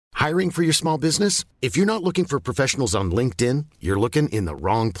Hiring for your small business? If you're not looking for professionals on LinkedIn, you're looking in the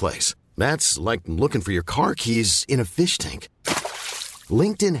wrong place. That's like looking for your car keys in a fish tank.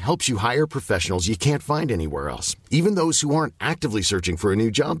 LinkedIn helps you hire professionals you can't find anywhere else, even those who aren't actively searching for a new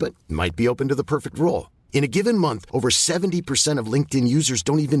job but might be open to the perfect role. In a given month, over 70% of LinkedIn users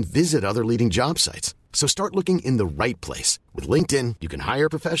don't even visit other leading job sites. So start looking in the right place. With LinkedIn, you can hire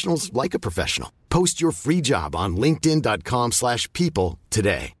professionals like a professional. Post your free job on linkedin.com/people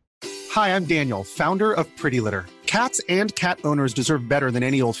today. Hi, I'm Daniel, founder of Pretty Litter. Cats and cat owners deserve better than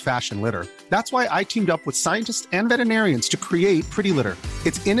any old-fashioned litter. That's why I teamed up with scientists and veterinarians to create Pretty Litter.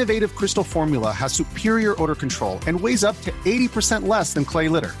 Its innovative crystal formula has superior odor control and weighs up to 80% less than clay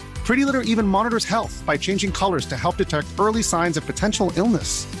litter. Pretty Litter even monitors health by changing colors to help detect early signs of potential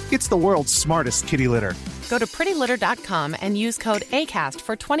illness. It's the world's smartest kitty litter. Go to prettylitter.com and use code ACAST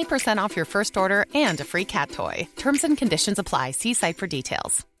for 20% off your first order and a free cat toy. Terms and conditions apply. See site for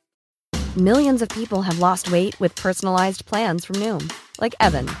details. Millions of people have lost weight with personalized plans from Noom. Like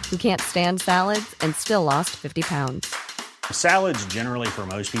Evan, who can't stand salads and still lost 50 pounds. Salads generally for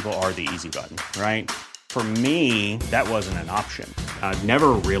most people are the easy button, right? For me, that wasn't an option. I never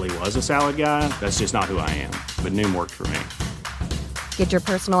really was a salad guy. That's just not who I am. But Noom worked for me. Get your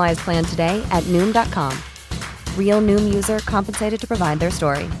personalized plan today at Noom.com. Real Noom user compensated to provide their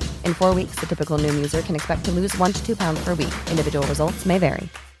story. In 4 weeks, the typical Noom user can expect to lose 1 to 2 pounds per week. Individual results may vary.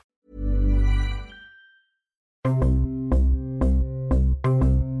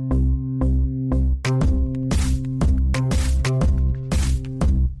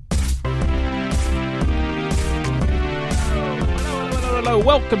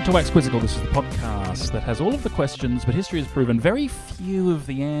 Welcome to Wax Quizzical. This is the podcast that has all of the questions, but history has proven very few of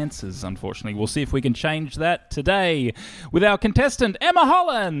the answers, unfortunately. We'll see if we can change that today with our contestant, Emma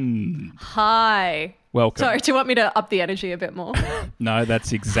Holland. Hi. Welcome. Sorry, do you want me to up the energy a bit more? No,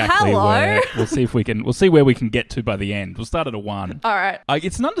 that's exactly Hello. where we'll see if we can. We'll see where we can get to by the end. We'll start at a 1. All right.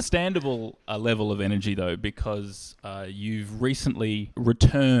 It's an understandable level of energy though, because you've recently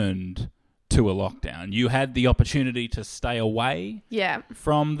returned to a lockdown. You had the opportunity to stay away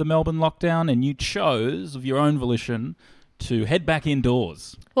from the Melbourne lockdown, and you chose, of your own volition, to head back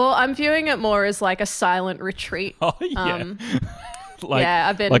indoors. Well, I'm viewing it more as like a silent retreat. Oh, yeah.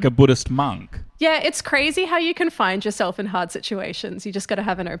 I've been like a Buddhist monk. Yeah, it's crazy how you can find yourself in hard situations. You just got to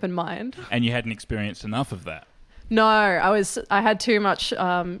have an open mind. And you hadn't experienced enough of that. No, I had too much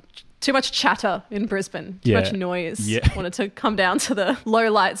chatter in Brisbane, too much noise. Yeah. Wanted to come down to the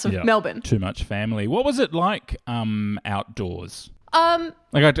low lights of Melbourne. Too much family. What was it like outdoors? I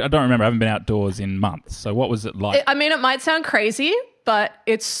don't remember. I haven't been outdoors in months. So what was it like? It might sound crazy, but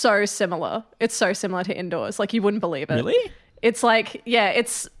it's so similar. It's so similar to indoors. Like, you wouldn't believe it. Really? It's like,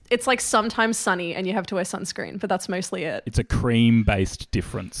 it's like sometimes sunny and you have to wear sunscreen, but that's mostly it. It's a cream-based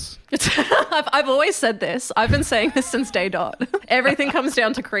difference. I've always said this. I've been saying this since day dot. Everything comes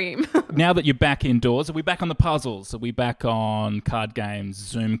down to cream. Now that you're back indoors, are we back on the puzzles? Are we back on card games,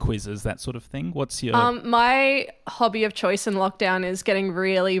 Zoom quizzes, that sort of thing? What's your... My hobby of choice in lockdown is getting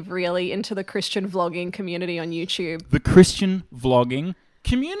really, really into the Christian vlogging community on YouTube. The Christian vlogging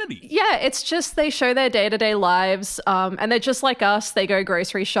community. Yeah, it's just they show their day-to-day lives, and they're just like us. They go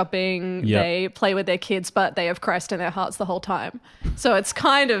grocery shopping, They play with their kids, but they have Christ in their hearts the whole time. So it's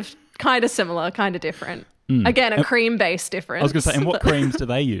kind of similar, kind of different. Again, a cream-based difference. I was going to say, and what creams do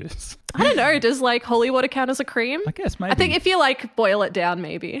they use? I don't know. Does like holy water count as a cream? I guess maybe. I think if you like boil it down,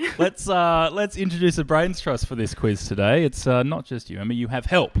 maybe. Let's introduce a brains trust for this quiz today. It's not just you, Emma. You have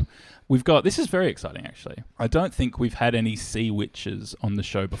help. We've got, this is very exciting actually. I don't think we've had any sea witches on the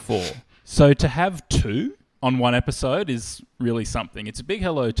show before. So to have 2 on one episode is really something. It's a big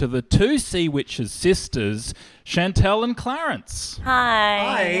hello to the 2 sea witches sisters, Chantel and Clarence.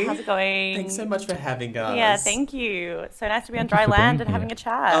 Hi. How's it going? Thanks so much for having us. Yeah, thank you. It's so nice to be on dry land and having a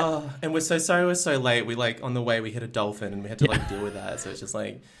chat. Oh, and we're so sorry we're so late. We on the way we hit a dolphin and we had to deal with that. So it's just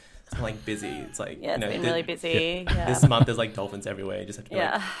busy. It's it's been really busy. Yeah. This month there's out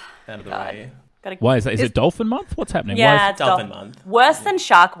of the way. Why is that? Is it Dolphin Month? What's happening? Yeah, it's Dolphin Month. Worse than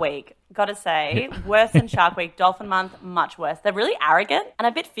Shark Week, gotta say. Worse than Shark Week. Dolphin Month, much worse. They're really arrogant and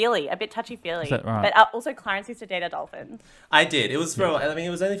a bit touchy-feely. Is that right? But also Clarence used to date a dolphin. I did. It was it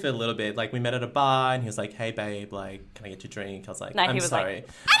was only for a little bit. Like, we met at a bar and he was like, hey babe, can I get you a drink? I was like, I'm sorry.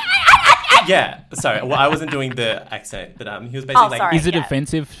 Yeah, sorry. Well, I wasn't doing the accent, but he was basically is it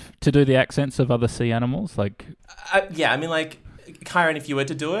offensive to do the accents of other sea animals? Kyron, if you were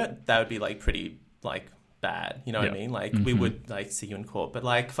to do it, that would be pretty bad. You know what I mean? We would see you in court.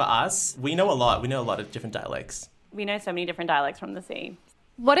 But for us, we know a lot. We know a lot of different dialects. We know so many different dialects from the sea.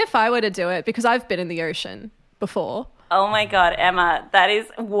 What if I were to do it? Because I've been in the ocean before. Oh my God, Emma, that is,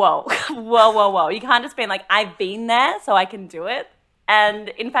 whoa. Whoa. You can't just be like, I've been there, so I can do it. And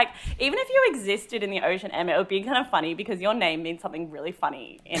in fact, even if you existed in the ocean, Emma, it would be kind of funny because your name means something really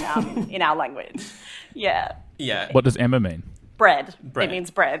funny in in our language. Yeah. What does Emma mean? Bread. It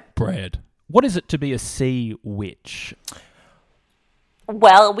means bread. Bread. What is it to be a sea witch?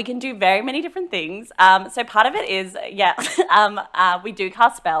 Well, we can do very many different things. So part of it is, we do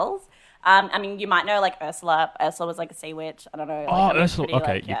cast spells. I mean, you might know like Ursula. Ursula was like a sea witch. I don't know. Like, Ursula. Pretty,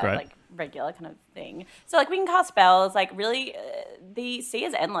 okay, like, you're great. Like regular kind of thing. So like we can cast spells. Like really, the sea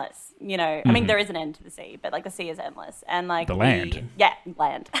is endless. You know, I mean, there is an end to the sea, but like the sea is endless, and like the land.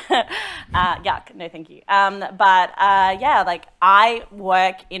 Land. Yuck. No, thank you. Like I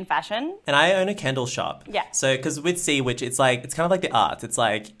work in fashion, and I own a candle shop. Yeah. So because with Sea Witch, it's kind of like the arts. It's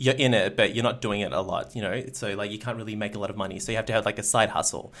like you're in it, but you're not doing it a lot. You know, so like you can't really make a lot of money. So you have to have like a side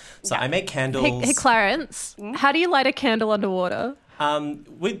hustle. So I make candles. Hey Clarence, how do you light a candle underwater?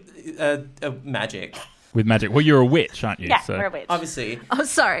 With magic. With magic. Well, you're a witch, aren't you? Yeah, we're a witch. Obviously. Oh,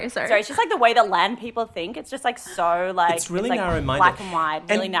 sorry. It's just like the way that land people think. It's just like so like... It's really like narrow-minded. Black and white,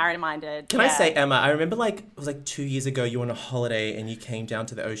 really narrow-minded. Can I say, Emma, I remember like, it was like 2 years ago, you were on a holiday and you came down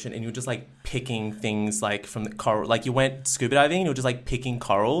to the ocean and you were just like picking things like from the coral. Like you went scuba diving and you were just like picking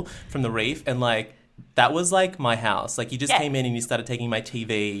coral from the reef and like... That was like my house. Like you just came in and you started taking my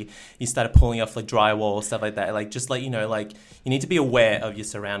TV. You started pulling off like drywall, stuff like that. Like just like, you know, like you need to be aware of your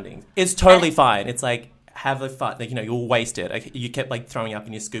surroundings. It's totally fine. It's like have a fun. Like, you know, you're wasted. Like, you kept like throwing up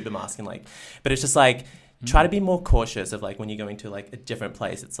in your scuba mask and like, but it's just like try to be more cautious of like when you're going to like a different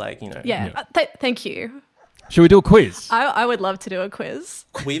place. It's like, you know. Yeah. Thank you. Should we do a quiz? I would love to do a quiz.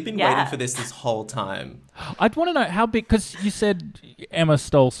 We've been waiting for this whole time. I'd want to know how big, because you said Emma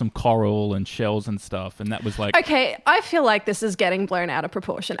stole some coral and shells and stuff, and that was like... Okay, I feel like this is getting blown out of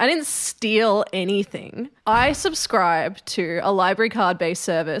proportion. I didn't steal anything. I subscribe to a library card-based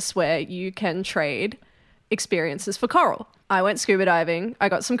service where you can trade experiences for coral. I went scuba diving. I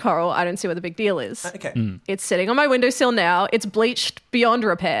got some coral. I don't see what the big deal is. Okay. It's sitting on my windowsill now. It's bleached beyond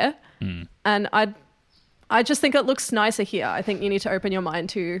repair. And I just think it looks nicer here. I think you need to open your mind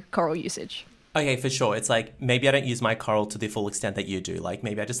to coral usage. Okay, for sure. It's like maybe I don't use my coral to the full extent that you do. Like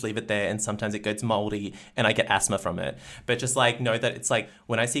maybe I just leave it there and sometimes it gets moldy and I get asthma from it. But just like know that it's like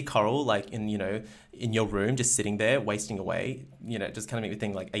when I see coral like in, you know, in your room just sitting there wasting away, you know, just kind of make me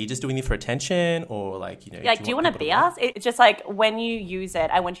think like, are you just doing it for attention or like, you know. Like, do you want to be us? It's just like when you use it,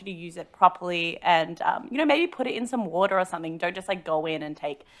 I want you to use it properly and, you know, maybe put it in some water or something. Don't just like go in and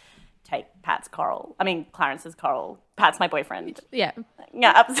take Pat's coral. I mean, Clarence's coral. Pat's my boyfriend. Yeah.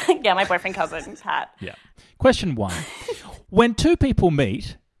 Yeah, my boyfriend cousin, Pat. Yeah. Question 1. When two people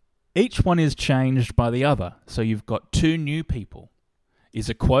meet, each one is changed by the other. So you've got two new people. Is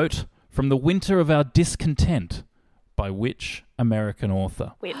a quote from The Winter of Our Discontent by which American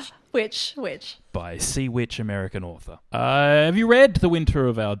author? Which? By Sea Witch American author. Have you read The Winter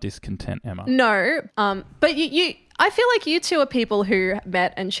of Our Discontent, Emma? No. But you I feel like you two are people who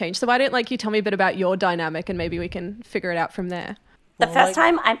met and changed. So why don't you tell me a bit about your dynamic and maybe we can figure it out from there. The first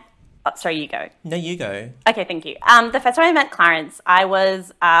time sorry, you go. No, you go. Okay, thank you. The first time I met Clarence, I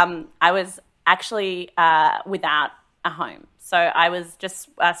was actually without a home. So I was just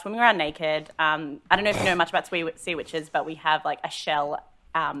swimming around naked. I don't know if you know much about sea witches, but we have like a shell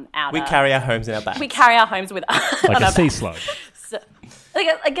out. We carry our homes in our backs. We carry our homes with us. Like a sea slug. So,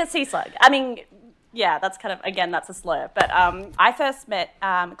 like a sea slug. I mean, yeah, that's kind of, again, that's a slur. But I first met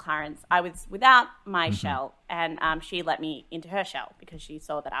Clarence. I was without my shell, and she let me into her shell because she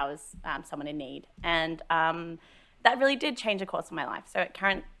saw that I was someone in need. And that really did change the course of my life. So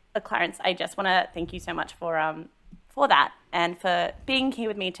Clarence, I just want to thank you so much for that and for being here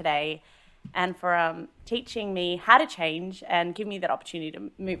with me today and for teaching me how to change and give me that opportunity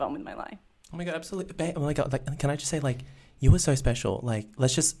to move on with my life. Oh my God, absolutely. Oh my God, like, can I just say, like, you were so special. Like,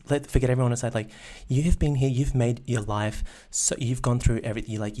 let's just forget everyone aside. Like, you have been here. You've made your life. So you've gone through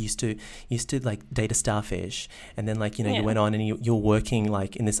everything. You like used to like date a starfish, and then like, you know, you went on and you're working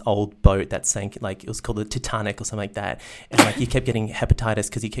like in this old boat that sank. Like it was called the Titanic or something like that. And like you kept getting hepatitis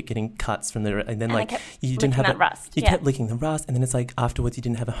because you kept getting cuts from the. And then like you didn't have rust. You kept licking the rust, and then it's like afterwards you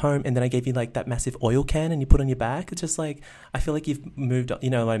didn't have a home, and then I gave you like that massive oil can and you put on your back. It's just like I feel like you've moved on.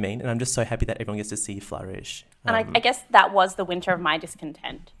 You know what I mean? And I'm just so happy that everyone gets to see you flourish. And I guess that was the winter of my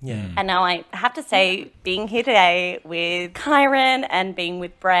discontent. Yeah. And now I have to say, being here today with Kyron and being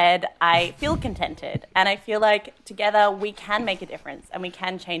with Brad, I feel contented. And I feel like together we can make a difference and we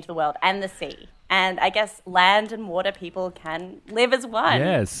can change the world and the sea. And I guess land and water people can live as one.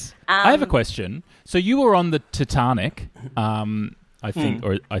 Yes. I have a question. So you were on the Titanic, I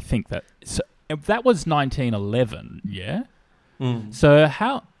think that... So, That was 1911, yeah? So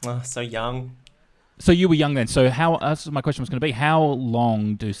how... Oh, so young. So you were young then. So my question was going to be, how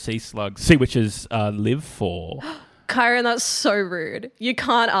long do sea witches live for? Kyron, that's so rude. You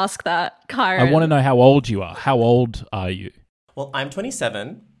can't ask that, Kyron. I want to know how old you are. How old are you? Well, I'm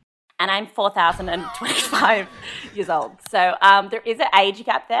 27. And I'm 4,025 years old. So there is an age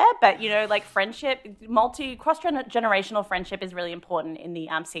gap there, but, like friendship, cross-generational friendship is really important in the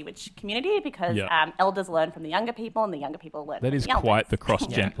Sea Witch community because elders learn from the younger people and the younger people learn from the elders. That is quite the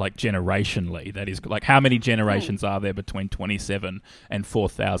generationally. That is like, how many generations are there between 27 and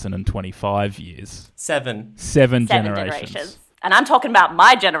 4,025 years? Seven generations. And I'm talking about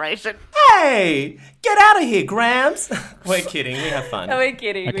my generation. Hey, get out of here, Grams. We're kidding. We have fun. No, we're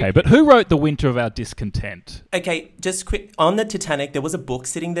kidding. Okay, but who wrote The Winter of Our Discontent? Okay, just quick. On the Titanic, there was a book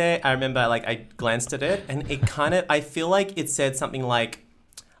sitting there. I remember, I glanced at it, and it I feel like it said something like,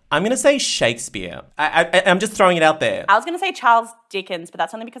 I'm going to say Shakespeare. I'm just throwing it out there. I was going to say Charles Dickens, but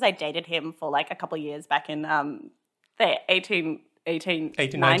that's only because I dated him for a couple of years back in the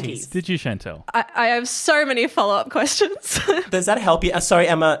 1890s. Did you, Chantel? I have so many follow-up questions. Does that help you? Sorry,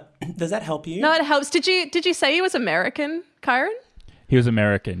 Emma. Does that help you? No, it helps. Did you say he was American, Kyron? He was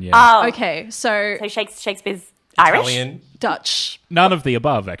American, yeah. Oh. Okay, so Shakespeare's Italian. Irish? Dutch. None of the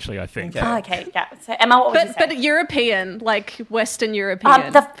above, actually, I think. Okay. Oh, okay, yeah. So, Emma, what would you say? But European, like Western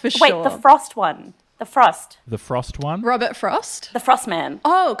European, for sure. Wait, the Frost one. The Frost. The Frost one? Robert Frost? The Frost Man.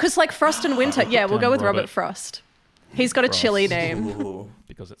 Oh, because Frost and Winter. Yeah, we'll go with Robert Frost. He's got a chilly name. Ooh.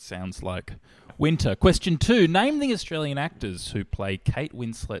 Because it sounds like winter. Question 2. Name the Australian actors who play Kate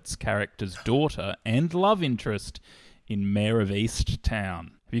Winslet's character's daughter and love interest in Mayor of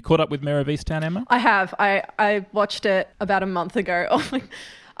Easttown. Have you caught up with Mayor of Easttown, Emma? I have. I watched it about a month ago.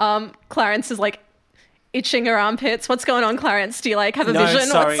 Clarence is itching her armpits. What's going on, Clarence? Do you have a vision?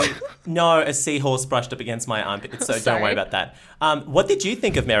 Sorry. No, a seahorse brushed up against my armpit, so don't worry about that. What did you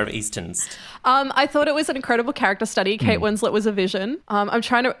think of Mayor of Easttown? I thought it was an incredible character study. Kate Winslet was a vision. I'm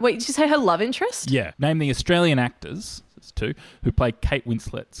trying to... Wait, did you say her love interest? Yeah. Name the Australian actors, that's 2, who play Kate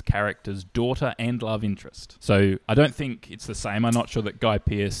Winslet's character's daughter and love interest. So I don't think it's the same. I'm not sure that Guy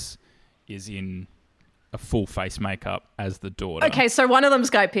Pearce is in a full face makeup as the daughter. Okay, so one of them's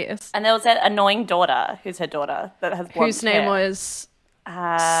Guy Pearce. And there was that annoying daughter, who's her daughter, that has blonde whose name was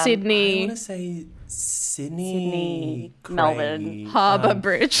Sydney... I want to say Sydney Melbourne. Harbour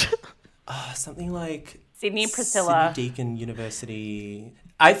Bridge. Something like... Sydney Priscilla. Sydney Deakin University.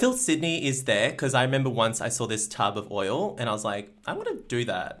 I feel Sydney is there because I remember once I saw this tub of oil and I was like, I want to do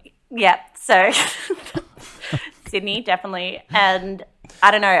that. Yeah, so Sydney, definitely. And... I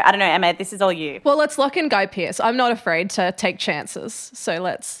don't know, Emma, this is all you. Well, let's lock in Guy Pearce. I'm not afraid to take chances, so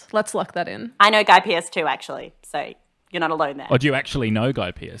let's lock that in. I know Guy Pearce too, actually, so you're not alone there. Oh, do you actually know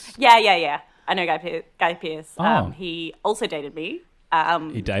Guy Pearce? Yeah. I know Guy Pearce. Oh. He also dated me.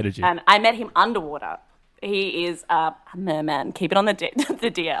 He dated you? And I met him underwater. He is a merman. Keep it on the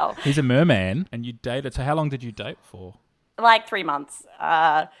DL. He's a merman, and you dated... So how long did you date for? 3 months.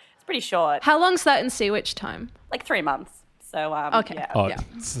 It's pretty short. How long's that in Sea Witch time? 3 months. So, okay. Yeah. Oh, yeah.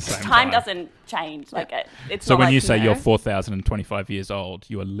 It's the same time doesn't change. It's so not when you say you're 4,025 years old,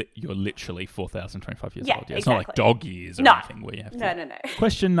 you're literally 4,025 years old. Yeah, it's not like dog years or anything where you have to... No.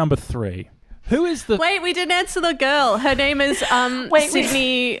 Question number 3. Who is the... Wait, we didn't answer the girl. Her name is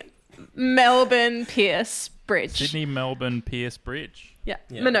Sydney Melbourne Pierce Bridge. Sydney Melbourne Pierce Bridge. Yeah.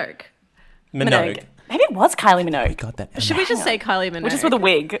 Minogue. Maybe it was Kylie Minogue. We got that. Should we just say Kylie Minogue? Which is with a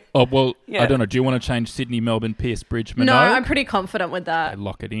wig. Oh, well, I don't know. Do you want to change Sydney Melbourne Pierce Bridge Minogue? No, I'm pretty confident with that. Okay,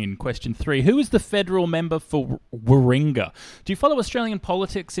 lock it in. Question 3. Who is the federal member for Warringah? Do you follow Australian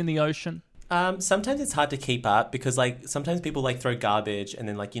politics in the ocean? Sometimes it's hard to keep up because sometimes people throw garbage and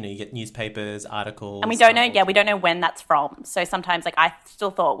then you get newspapers, articles. And we don't know, we don't know when that's from. So sometimes I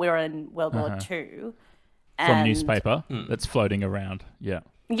still thought we were in World War II. From newspaper that's floating around, yeah.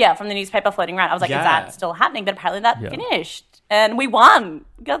 Yeah, from the newspaper floating around. I was like, is that still happening? But apparently that finished. And we won.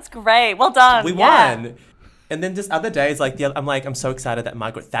 That's great. Well done. We won. And then just other days, I'm so excited that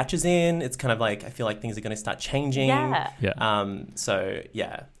Margaret Thatcher's in. It's kind of I feel like things are going to start changing. Yeah.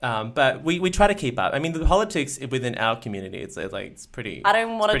 But we try to keep up. I mean, the politics within our community, it's pretty... I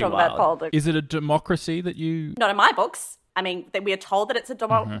don't want to talk about politics. Is it a democracy that you... Not in my books. I mean, we are told that it's a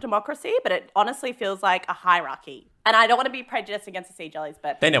democracy, but it honestly feels like a hierarchy. And I don't want to be prejudiced against the sea jellies,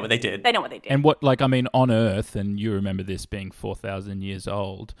 but... They know what they did. And on Earth, and you remember this being 4,000 years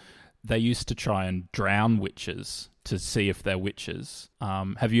old, they used to try and drown witches to see if they're witches.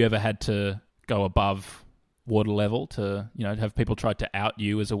 Have you ever had to go above water level to, have people tried to out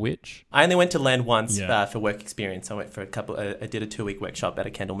you as a witch? I only went to Land once for work experience. I went for I did a 2-week workshop at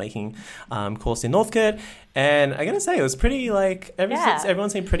a candle making course in Northcote. And I got to say, it was pretty everyone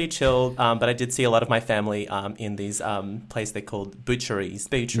seemed pretty chilled. But I did see a lot of my family in these places they called butcheries.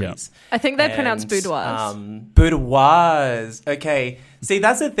 Yeah. I think they're pronounced boudoirs. Boudoirs. Okay. See,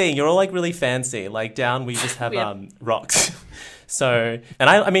 that's the thing. You're all like really fancy. Like down, we just have rocks. So, and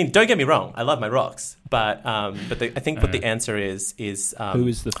I mean, don't get me wrong, I love my rocks, but I think what the answer is who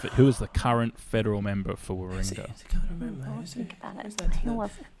is the current federal member for Warringah? I can't remember. Who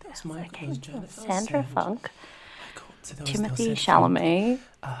was it? Sandra Funk. Timothy Chalamet.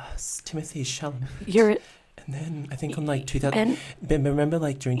 Timothy Chalamet. And then I think on like 2000, remember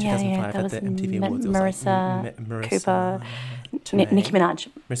like during 2005 at the MTV Awards, Marissa Cooper, Nicki Minaj.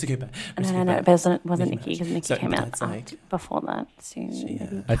 Marissa Cooper. No, but it wasn't Nicki because Nicki came out before that.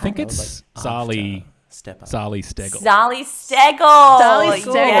 Soon. I think it's Zali Stegel. Zali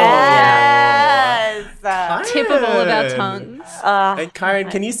Stegel. Yes. Tip of all of our tongues. Hey, Karen,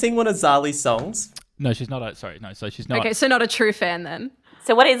 can you sing one of Zali's songs? No, she's not. Sorry, no. So she's not. Okay, so not a true fan then.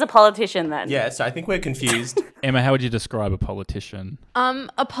 So what is a politician then? Yeah, so I think we're confused. Emma, how would you describe a politician?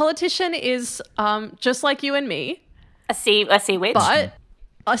 A politician is just like you and me. A sea witch? But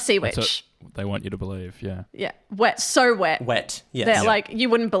a sea witch. That's what they want you to believe, yeah. Yeah, wet, so wet. Wet, yes. They're like, you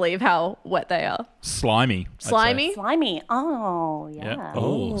wouldn't believe how wet they are. Slimy. Slimy? Slimy, oh, yeah.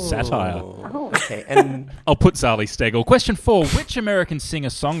 Oh, satire. Oh. Okay, and I'll put Zali Stegel. Question 4, which American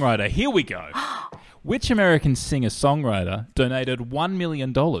singer-songwriter, here we go. Which American singer-songwriter donated $1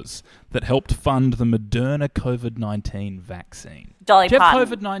 million that helped fund the Moderna COVID-19 vaccine? Dolly Do you have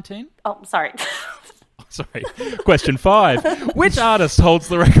Parton. COVID-19? Oh, sorry. Sorry. Question 5. Which artist holds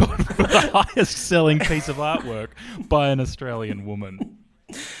the record for the highest-selling piece of artwork by an Australian woman?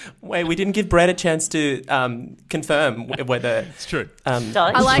 Wait, we didn't give Brad a chance to confirm whether... It's true. I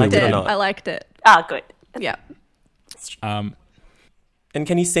liked it. I liked it. Ah, good. Yeah. And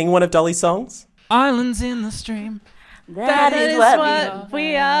can you sing one of Dolly's songs? Islands in the stream. That is what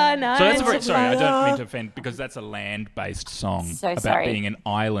we are. So that's a very, sorry, I don't mean to offend, because that's a land-based song about being an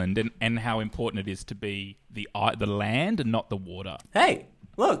island and how important it is to be the land and not the water. Hey,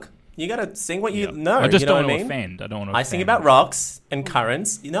 look, you got to sing what you know. I just don't want to mean? offend. I don't want to offend. I sing about rocks and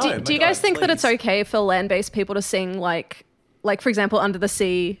currents. Do you guys think that it's okay for land-based people to sing like for example, Under the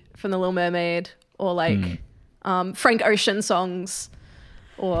Sea from The Little Mermaid, or like Frank Ocean songs?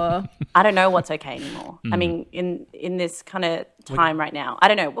 Or I don't know what's okay anymore. I mean, in this kind of time right now, I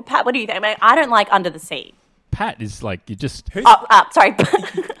don't know. Well, Pat, what do you think? I mean, I don't like Under the Sea. Pat is like, you just... Sorry.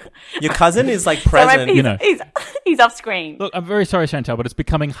 Your cousin is like present. He's off screen. Look, I'm very sorry, Chantal, but it's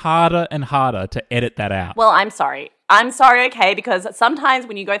becoming harder and harder to edit that out. Well, I'm sorry. Okay, because sometimes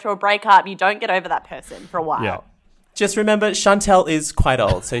when you go through a breakup, you don't get over that person for a while. Yeah. Just remember, Chantal is quite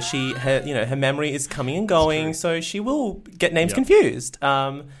old, so her memory is coming and going, so she will get names confused.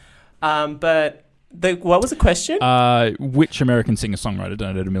 But what was the question? Which American singer-songwriter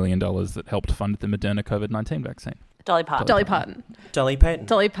donated $1 million that helped fund the Moderna COVID-19 vaccine? Dolly Parton. Dolly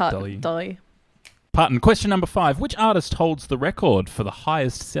Parton. Question number 5. Which artist holds the record for the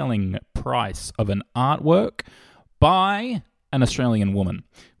highest selling price of an artwork by an Australian woman?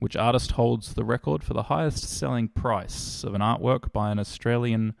 Which artist holds the record for the highest selling price of an artwork by an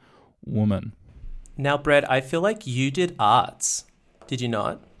Australian woman? Now, Brett, I feel like you did arts. Did you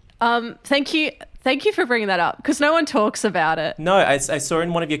not? Thank you for bringing that up, because no one talks about it. No, I saw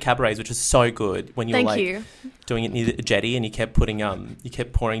in one of your cabarets, which was so good, when you were doing it near the jetty, and you kept pouring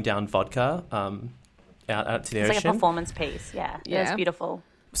down vodka out to the ocean. It's like a performance piece. Yeah. It was beautiful.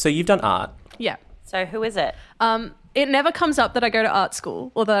 So you've done art. Yeah. So who is it? It never comes up that I go to art school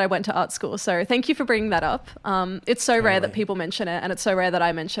or that I went to art school. So thank you for bringing that up. It's so rare that people mention it, and it's so rare that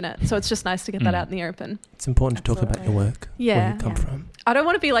I mention it. So it's just nice to get that out in the open. It's important to talk about your work. Yeah. Where you come from. I don't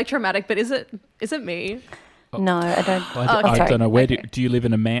want to be like dramatic, but is it me? No, I don't. I don't know. Where do you live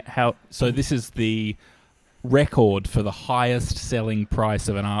in a how? So this is the record for the highest selling price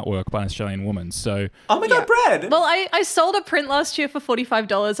of an artwork by an Australian woman. So, oh my God, Brad! Well, I sold a print last year for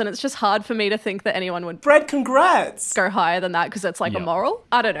 $45, and it's just hard for me to think that anyone would. Brad, congrats! Go higher than that because it's like immoral.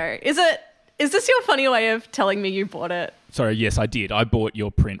 I don't know. Is this your funny way of telling me you bought it? Sorry, yes, I did. I bought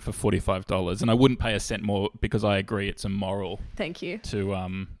your print for $45, and I wouldn't pay a cent more because I agree it's immoral. Thank you.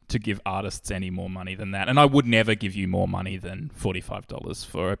 To give artists any more money than that. And I would never give you more money than $45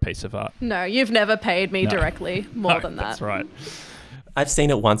 for a piece of art. No, you've never paid me directly more than that. That's right. I've seen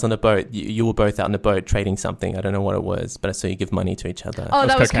it once on a boat. You were both out on a boat trading something. I don't know what it was, but I saw you give money to each other. Oh,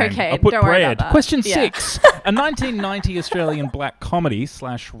 that was cocaine. I'll put Don't worry about bread. that. Question 6. A 1990 Australian black comedy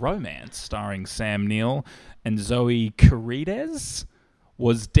 / romance starring Sam Neill and Zoe Carides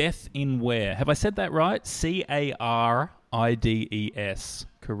was Death in Where? Have I said that right? Carides.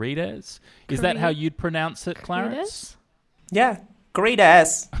 Carides? Is that how you'd pronounce it, Clarence? Yeah. Great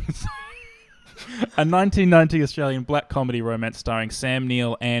ass. A 1990 Australian black comedy romance starring Sam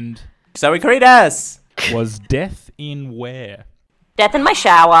Neill and Zoe Carides was Death in Where? Death in my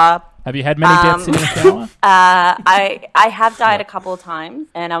shower. Have you had many deaths in the shower? I have died a couple of times,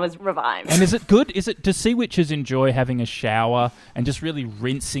 and I was revived. And is it good? Do sea witches enjoy having a shower and just really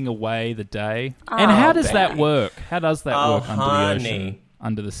rinsing away the day? And how does that work? How does that work under the ocean,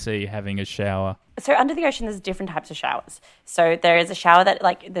 under the sea, having a shower? So under the ocean, there's different types of showers. So there is a shower that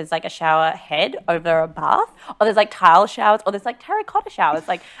there's like a shower head over a bath, or there's like tile showers, or there's like terracotta showers.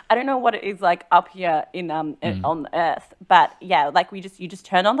 Like I don't know what it is like up here on the earth, but yeah, like you just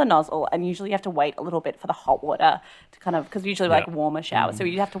turn on the nozzle, and usually you have to wait a little bit for the hot water to kind of, because usually like warmer showers, so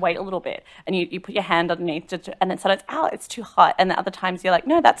you have to wait a little bit, and you put your hand underneath, and then sometimes it's too hot, and the other times you're like,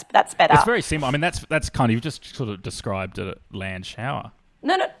 no, that's better. It's very simple. I mean, that's kind of, you've just sort of described a land shower.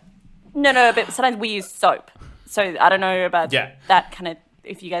 No, but sometimes we use soap. So I don't know about that kind of,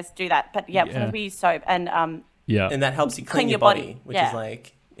 if you guys do that. But sometimes we use soap and and that helps you clean your body, which is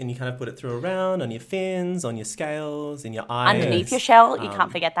like, and you kind of put it through around on your fins, on your scales, in your eyes. Underneath your shell, you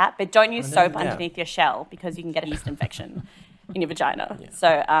can't forget that. But don't use soap underneath your shell because you can get a yeast infection in your vagina. Yeah. So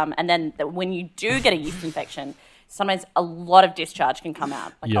and then when you do get a yeast infection, sometimes a lot of discharge can come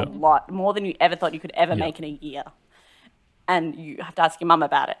out, like a lot, more than you ever thought you could ever make in a year. And you have to ask your mum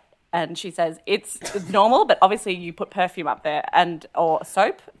about it. And she says it's normal, but obviously you put perfume up there or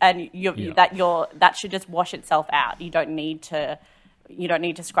soap, and that should just wash itself out. You don't need to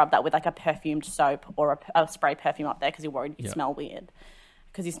scrub that with like a perfumed soap or a spray perfume up there because you're worried you smell weird,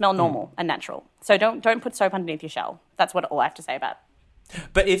 because you smell normal and natural. So don't put soap underneath your shell. That's all I have to say about it.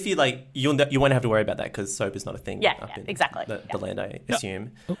 But if you you won't have to worry about that because soap is not a thing. Yeah, exactly. The land, I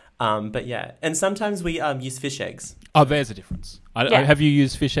assume. But yeah, and sometimes we use fish eggs. Oh, there's a difference. Have you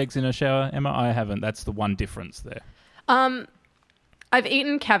used fish eggs in a shower, Emma? I haven't. That's the one difference there. I've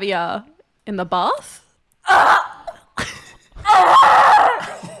eaten caviar in the bath. My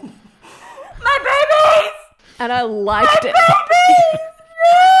babies! And I liked it.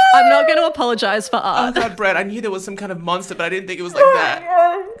 I'm not going to apologise for art. Oh, God, Brad, I knew there was some kind of monster, but I didn't think it was like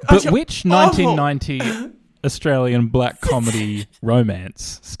that. But which 1990 Australian black comedy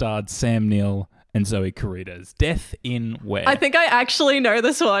romance starred Sam Neill and Zoe Carides? Death in Where? I think I actually know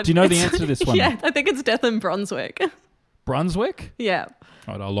this one. Do you know the answer to this one? Yeah, I think it's Death in Brunswick. Brunswick? Yeah.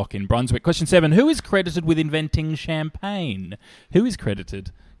 All right, I'll lock in Brunswick. Question 7. Who is credited with inventing champagne? Who is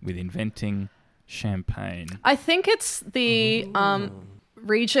credited with inventing champagne? I think it's the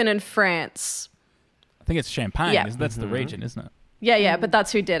region in France. I think it's Champagne. Yeah. That's the region, isn't it? Yeah, but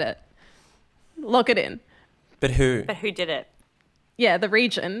that's who did it. Lock it in. But who? But who did it? Yeah, the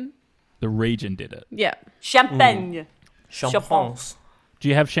region. The region did it. Yeah. Champagne. Champagne. Do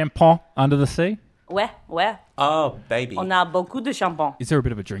you have champagne under the sea? Where? Oh, baby. On a beaucoup de champagne. Is there a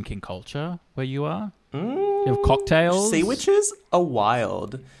bit of a drinking culture where you are? You have cocktails? Sea witches are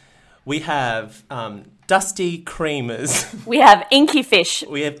wild. We have dusty creamers. We have inky fish.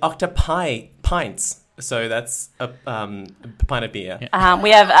 We have octopi pints. So that's a pint of beer. Yeah. We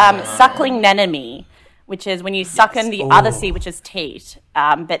have suckling anemone, which is when you suck in the other sea witch's teat,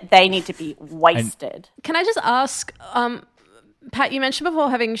 but they need to be wasted. Can I just ask, Pat, you mentioned before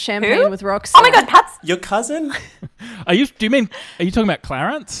having champagne with rocks. Oh my God, Pat's your cousin? Are you talking about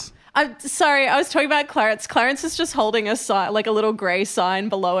Clarence? I'm sorry, I was talking about Clarence. Clarence is just holding a sign, like a little grey sign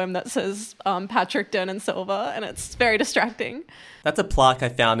below him that says Patrick Dern and Silver, and it's very distracting. That's a plaque I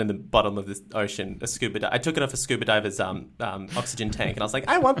found in the bottom of this ocean. I took it off a scuba diver's oxygen tank, and I was like,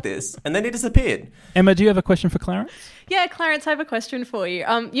 I want this, and then it disappeared. Emma, do you have a question for Clarence? Yeah, Clarence, I have a question for you.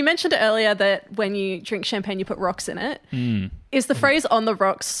 You mentioned earlier that when you drink champagne, you put rocks in it. Is the phrase "on the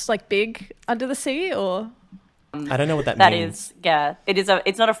rocks" like big under the sea, or? I don't know what that That is, means. yeah.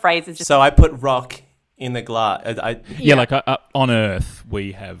 It's not a phrase. It's just. So I put rock in the glass. Like on Earth,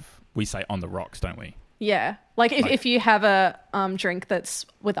 we say on the rocks, don't we? Yeah, like if you have a drink that's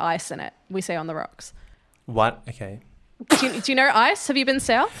with ice in it, we say on the rocks. What? Okay. Do you know ice? Have you been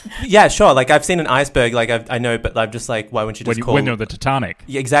south? Yeah, sure. Like I've seen an iceberg. Like I know, but I'm just like, why wouldn't you just call? When you're the Titanic.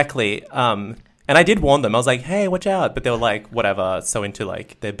 Yeah, exactly. And I did warn them. I was like, hey, watch out. But they were like, whatever. So into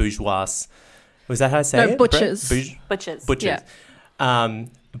like their bourgeois. Was that how I say it? Butchers. Butchers. Yeah.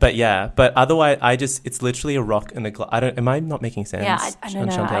 But yeah, but otherwise, it's literally a rock in a glass. Am I not making sense? Yeah, I don't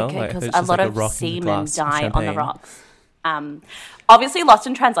know. Chantal? Okay, because it's a just lot like of seamen die on the rocks. Obviously lost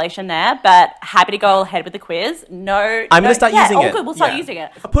in translation there, but happy to go ahead with the quiz. I'm going to start using it. Good. We'll start using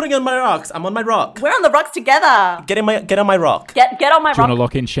it. I'm putting on my rocks. I'm on my rock. We're on the rocks together. Get on my rock. Get on my rock. Do you want to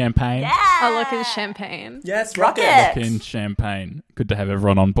lock in champagne? Yeah. I'll lock in champagne. Yes, rock it. Lock in champagne. Good to have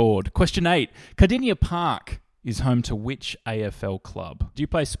everyone on board. Question 8. Cardinia Park is home to which AFL club? Do you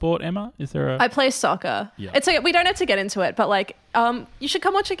play sport, Emma? Is there a... I play soccer. Yeah. We don't have to get into it, but like, you should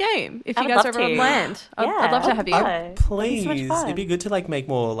come watch a game if you guys are ever on land. I'd love to have you. Please, so it'd be good to like make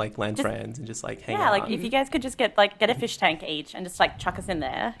more like land friends and just like hang out. Yeah, like if you guys could just get a fish tank each and just like chuck us in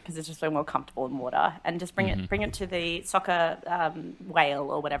there because it's just way more comfortable in water, and just bring it to the soccer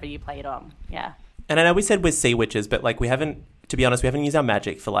whale or whatever you play it on. Yeah. And I know we said we're sea witches, but like we haven't used our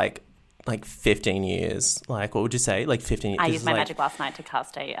magic for like 15 years. Like, what would you say? Like 15 years? I used my magic last night to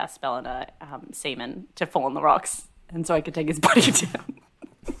cast a spell on a seaman to fall on the rocks, and so I could take his body down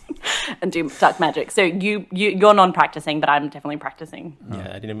and do dark magic. So you're non-practicing, but I'm definitely practicing. Yeah,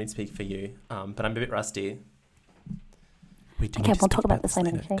 I didn't mean to speak for you, but I'm a bit rusty. We'll talk about this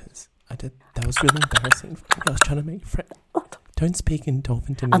later. That was really embarrassing. I was trying to make friends. Don't speak in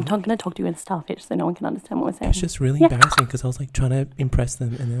dolphin to me. I'm going to talk to you in Starfish so no one can understand what we're saying. It was just really embarrassing because I was like trying to impress them,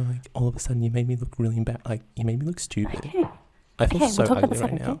 and then like all of a sudden you made me look really like you made me look stupid. Okay. I feel so we'll ugly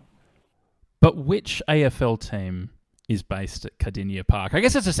right now. But which AFL team is based at Cardinia Park? I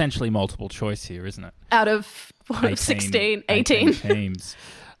guess it's essentially multiple choice here, isn't it? Out of 18 teams.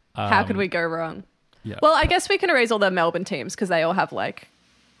 How could we go wrong? Yeah. Well, I guess we can erase all the Melbourne teams because they all have like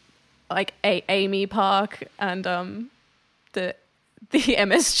Amy Park and the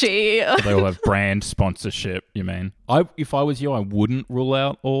MSG. So they all have brand sponsorship, you mean? If I was you, I wouldn't rule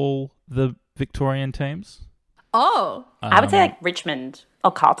out all the Victorian teams. Oh. I would say like Richmond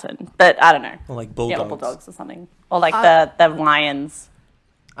or Carlton, but I don't know. Or like Bulldogs. Yeah, or Bulldogs or something. Or like the Lions.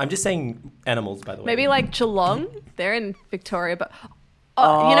 I'm just saying animals, by the way. Maybe like Geelong. They're in Victoria, but...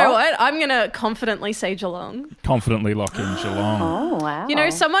 you know what? I'm going to confidently say Geelong. Confidently lock in Geelong. Oh, wow. You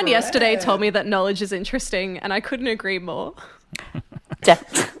know, someone yesterday told me that knowledge is interesting, and I couldn't agree more.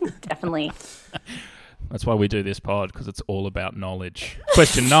 Definitely. That's why we do this pod, because it's all about knowledge.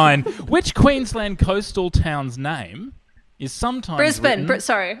 Question 9. Which Queensland coastal town's name is sometimes Brisbane.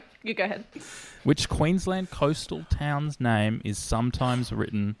 Sorry, you go ahead. Which Queensland coastal town's name is sometimes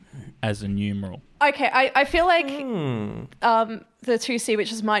written as a numeral? Okay, I feel like the two sea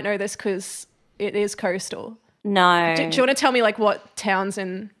witches might know this because it is coastal. No. Do you want to tell me like what towns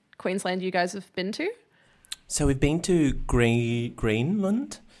in Queensland you guys have been to? So we've been to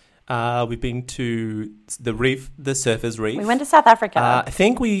Greenland. We've been to the reef, the Surfers Reef. We went to South Africa. I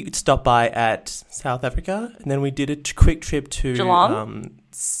think we stopped by at South Africa, and then we did a quick trip to Geelong?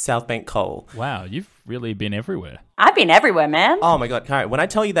 South Bank Coal. Wow, you've really been everywhere. I've been everywhere, man. Oh my god, Karen, when I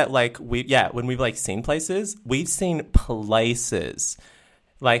tell you that like when we've like seen places, we've seen places.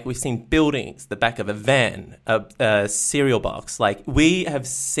 Like we've seen buildings, the back of a van, a cereal box. Like we have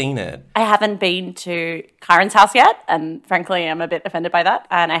seen it. I haven't been to Kyron's house yet, and frankly, I'm a bit offended by that.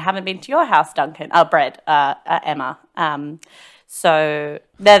 And I haven't been to your house, Duncan. Brett, Emma. So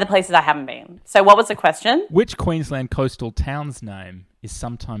they're the places I haven't been. So what was the question? Which Queensland coastal town's name is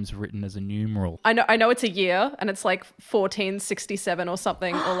sometimes written as a numeral? I know it's a year, and it's like 1467 or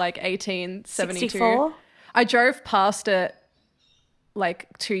something, or like 1872. 64? I drove past it like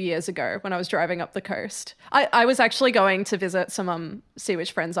 2 years ago when I was driving up the coast. I was actually going to visit some sea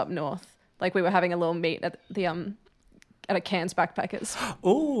witch friends up north. Like we were having a little meet at the at a Cairns Backpackers.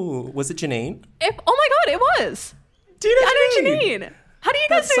 Oh, was it Janine? Oh my god, it was. Do you know I know Janine? How do you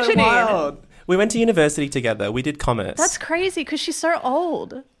guys know so Janine? Wild. We went to university together. We did commerce. That's crazy because she's so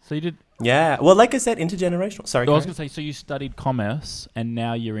old. So you did... Yeah. Well, like I said, intergenerational. Sorry, I was going to say, so you studied commerce and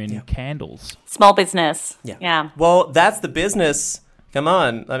now you're in candles. Small business. Yeah. Well, that's the business. Come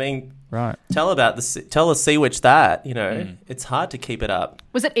on. I mean, right. Tell a sea witch that, you know. It's hard to keep it up.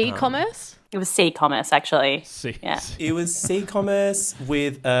 Was it e-commerce? It was C-commerce, actually. Yeah. It was C-commerce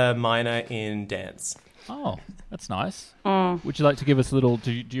with a minor in dance. Oh, that's nice. Would you like to give us a little...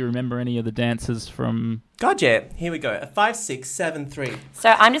 Do you remember any of the dances from... God, yeah. Here we go. 5, 6, 7, 3.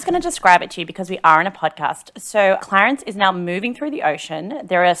 So I'm just going to describe it to you because we are in a podcast. So Clarence is now moving through the ocean.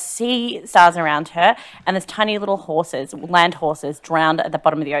 There are sea stars around her, and there's tiny little horses, land horses, drowned at the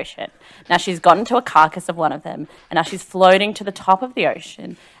bottom of the ocean. Now she's gotten to a carcass of one of them, and now she's floating to the top of the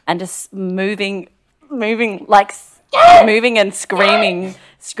ocean and just moving like moving and screaming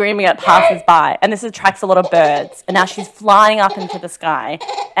at passers-by. And this attracts a lot of birds. And now she's flying up into the sky.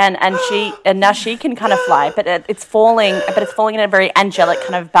 And now she can kind of fly, but it's falling in a very angelic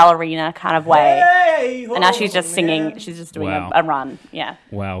kind of ballerina kind of way. And now she's just singing. She's just doing a run. Yeah.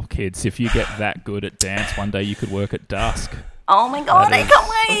 Wow, kids, if you get that good at dance, one day you could work at Dusk. Oh my God, I can't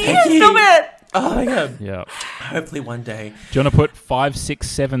wait. Stop it. Oh my God. Yeah. Hopefully one day. Do you want to put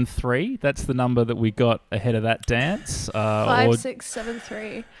 5673? That's the number that we got ahead of that dance.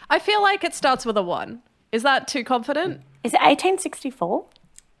 5673. I feel like it starts with a 1. Is that too confident? Is it 1864?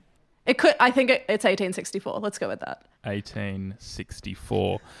 It could. I think it's 1864. Let's go with that.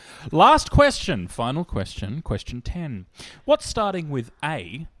 1864. Last question, final question, question 10. What starting with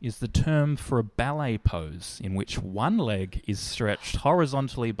A is the term for a ballet pose in which one leg is stretched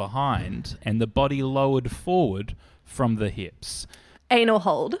horizontally behind and the body lowered forward from the hips? Anal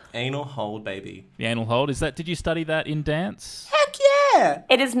hold. Anal hold, baby. The anal hold, did you study that in dance? Heck yeah!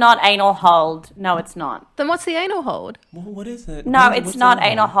 It is not anal hold. No, it's not. Then what's the anal hold? Well, what is it? No, it's not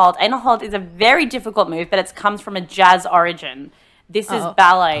anal hold. Anal hold is a very difficult move, but it comes from a jazz origin. This is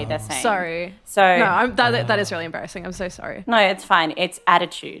ballet, they're saying. Sorry. So no, that is really embarrassing. I'm so sorry. No, it's fine. It's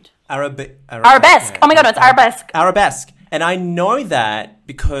attitude. Arabesque. Yeah. Oh my God, no, it's arabesque. Arabesque. And I know that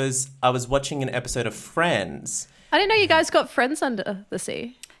because I was watching an episode of Friends. I didn't know you guys got Friends under the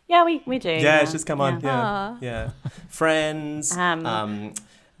sea. Yeah, we do. Yeah, it's just come on. Yeah. Friends.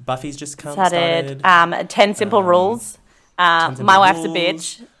 Buffy's just started. 10 Simple Rules. My Wife's a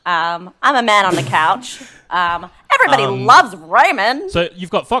Bitch. I'm a Man on the Couch. Everybody loves Raymond. So you've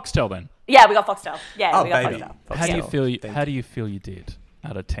got Foxtel then? Yeah, we got Foxtel. Yeah, we got baby. Foxtel. How do you feel you did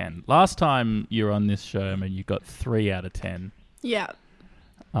out of 10? Last time you were on this show, I mean, you got 3 out of 10. Yeah.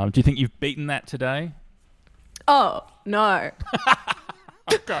 Do you think you've beaten that today? Oh, no.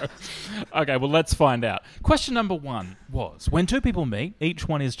 Okay, well, let's find out. Question number 1 was, when two people meet, each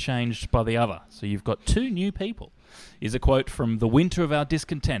one is changed by the other. So you've got 2 new people. Is a quote from The Winter of Our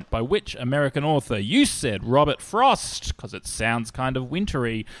Discontent. By which American author? You said Robert Frost, because it sounds kind of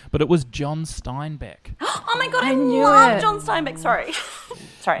wintry, but it was John Steinbeck. Oh my God, I love John Steinbeck. Sorry.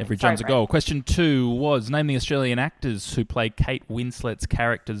 Every John's a goal. Question 2 was, name the Australian actors who play Kate Winslet's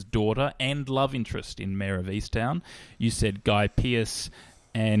character's daughter and love interest in Mayor of Easttown. You said Guy Pearce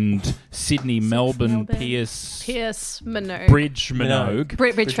and Sydney Melbourne Pearce Minogue. Bridge Minogue.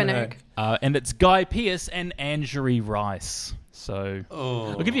 Bridge Minogue. And it's Guy Pearce and Angerie Rice. So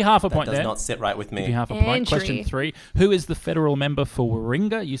I'll give you half a point there. That does not sit right with me. Give you half a point. Question 3. Who is the federal member for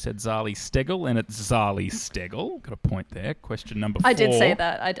Warringah? You said Zali Steggall, and it's Zali Steggall. Got a point there. Question number 4. I did say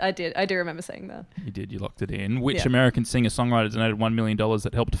that. I did. I do remember saying that. You did. You locked it in. Which American singer-songwriter donated $1 million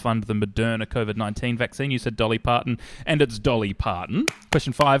that helped fund the Moderna COVID-19 vaccine? You said Dolly Parton, and it's Dolly Parton.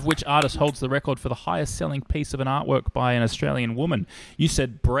 Question 5. Which artist holds the record for the highest-selling piece of an artwork by an Australian woman? You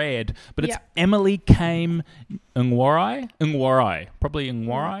said Bread, but it's Emily Kame Ngwarai. Probably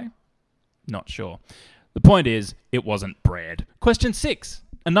Ngwarai? Not sure. The point is, it wasn't Bread. Question 6.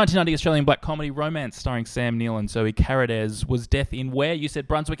 A 1990 Australian black comedy romance starring Sam Neill and Zoe Carradez was Death in Where? You said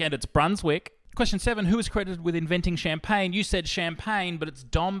Brunswick, and it's Brunswick. Question 7. Who is credited with inventing champagne? You said champagne, but it's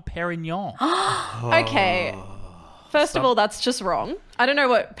Dom Perignon. Okay. First of all, that's just wrong. I don't know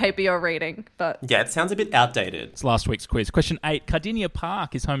what paper you're reading, but... Yeah, it sounds a bit outdated. It's last week's quiz. Question 8. Cardinia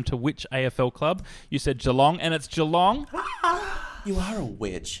Park is home to which AFL club? You said Geelong, and it's Geelong. You are a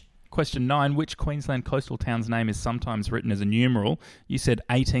witch. Question 9. Which Queensland coastal town's name is sometimes written as a numeral? You said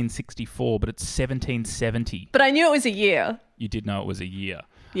 1864, but it's 1770. But I knew it was a year. You did know it was a year.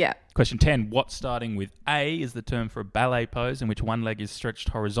 Yeah. Question 10. What starting with A is the term for a ballet pose in which one leg is stretched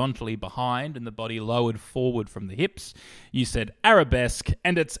horizontally behind and the body lowered forward from the hips? You said arabesque,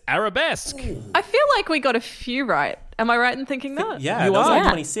 and it's arabesque. Ooh. I feel like we got a few right. Am I right in thinking that? Yeah, you are. Like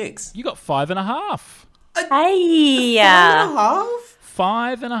 26. You got 5.5. Hey. 5.5?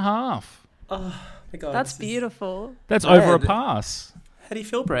 5.5. Oh, my God. That's beautiful. That's over a pass. How do you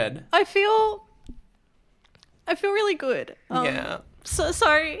feel, Brad? I feel really good. Yeah. So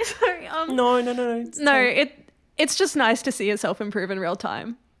sorry. No. It's just nice to see yourself improve in real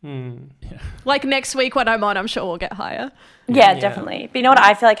time. Yeah. Like next week when I'm on, I'm sure we'll get higher. Yeah, definitely. But you know what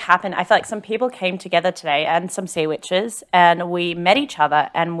I feel like happened? I feel like some people came together today and some sea witches, and we met each other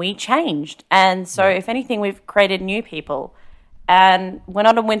and we changed. And so if anything, we've created new people. And we're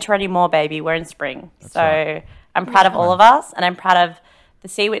not in winter anymore, baby. We're in spring. That's right. I'm proud of all of us, and I'm proud of the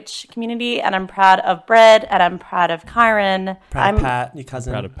Sea Witch community, and I'm proud of Bread, and I'm proud of Kyron. Proud of Pat, your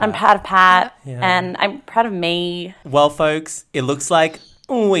cousin. I'm proud of Pat, and I'm proud of me. Well, folks, it looks like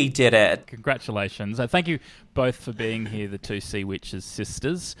We did it. Congratulations. Thank you both for being here, the two Sea Witches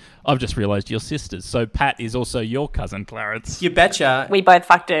sisters. I've just realised you're sisters. So Pat is also your cousin, Clarence. You betcha. We both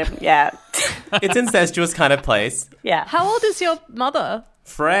fucked him, yeah. It's incestuous kind of place. Yeah. How old is your mother?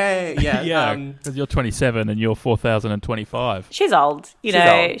 Frey, yeah. Yeah, because you're 27 and you're 4,025. She's old.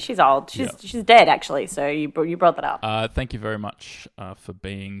 She's old. She's dead, actually, so you brought that up. Thank you very much for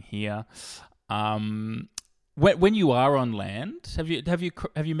being here. When you are on land, have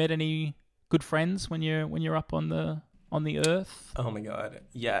you met any good friends when you're up on the earth? Oh my god,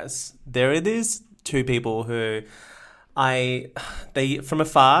 yes. There are these two people who they from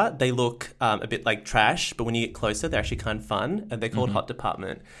afar they look a bit like trash, but when you get closer, they're actually kind of fun, and they're called Hot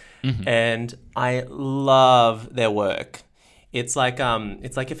Department, and I love their work. It's like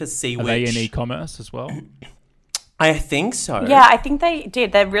if a sea witch. Are they in e-commerce as well? I think so. Yeah, I think they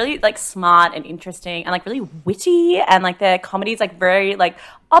did. They're really like smart and interesting and like really witty, and like their comedy is like very like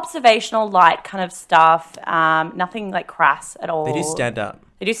observational, light kind of stuff. Nothing like crass at all. They do stand up.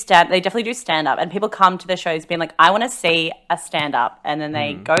 They definitely do stand up, and people come to the shows being like, I want to see a stand up, and then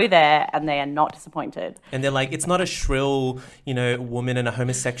they go there and they are not disappointed. And they're like, it's not a shrill, woman and a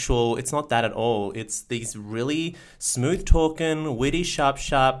homosexual. It's not that at all. It's these really smooth talking, witty, sharp,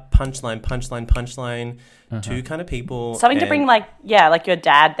 punchline. Two kind of people. Something to bring like your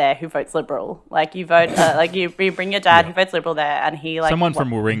dad there who votes Liberal. Like you vote, you bring your dad who votes Liberal there, and he like someone from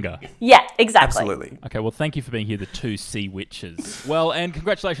Warringah. Yeah, exactly. Absolutely. Okay, well, thank you for being here, the two Sea Witches. Well, and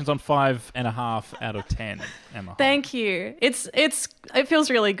congratulations on 5.5 out of 10, Emma. Thank you. It feels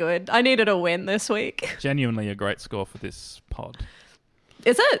really good. I needed a win this week. Genuinely a great score for this pod.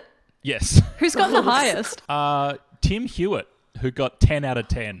 Is it? Yes. Who's gotten the highest? Tim Hewitt, who got 10 out of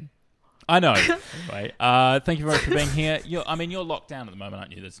 10. I know. Anyway, thank you very much for being here. You're locked down at the moment,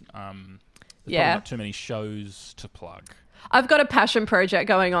 aren't you? There's probably not too many shows to plug. I've got a passion project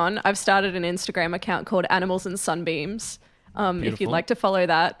going on. I've started an Instagram account called Animals and Sunbeams. If you'd like to follow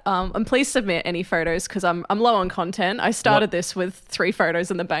that. And please submit any photos because I'm low on content. I started this with 3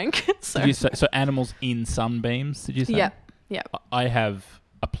 photos in the bank. So. Did you say, so Animals in Sunbeams, did you say? Yeah. I have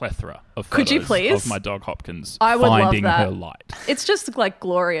a plethora of photos Could you please? of my dog Hopkins I would finding love that. her light. It's just like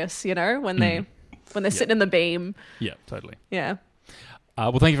glorious, when they're sitting in the beam. Yeah, totally. Yeah.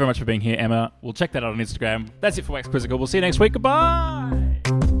 Well, thank you very much for being here, Emma. We'll check that out on Instagram. That's it for Wax Quizzical. We'll see you next week. Goodbye.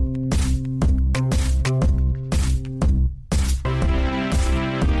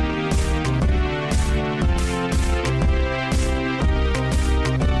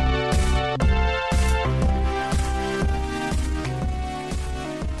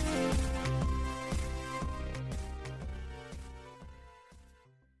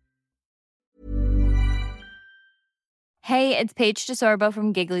 Hey, it's Paige DeSorbo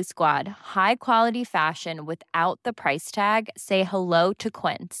from Giggly Squad. High quality fashion without the price tag. Say hello to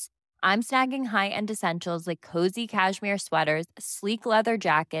Quince. I'm snagging high-end essentials like cozy cashmere sweaters, sleek leather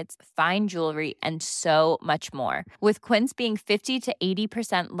jackets, fine jewelry, and so much more. With Quince being 50 to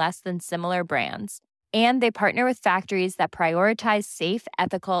 80% less than similar brands. And they partner with factories that prioritize safe,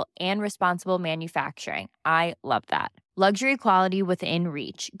 ethical, and responsible manufacturing. I love that. Luxury quality within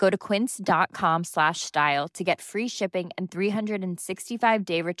reach. Go to quince.com/style to get free shipping and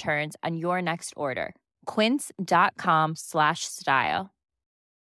 365-day returns on your next order. Quince.com/style.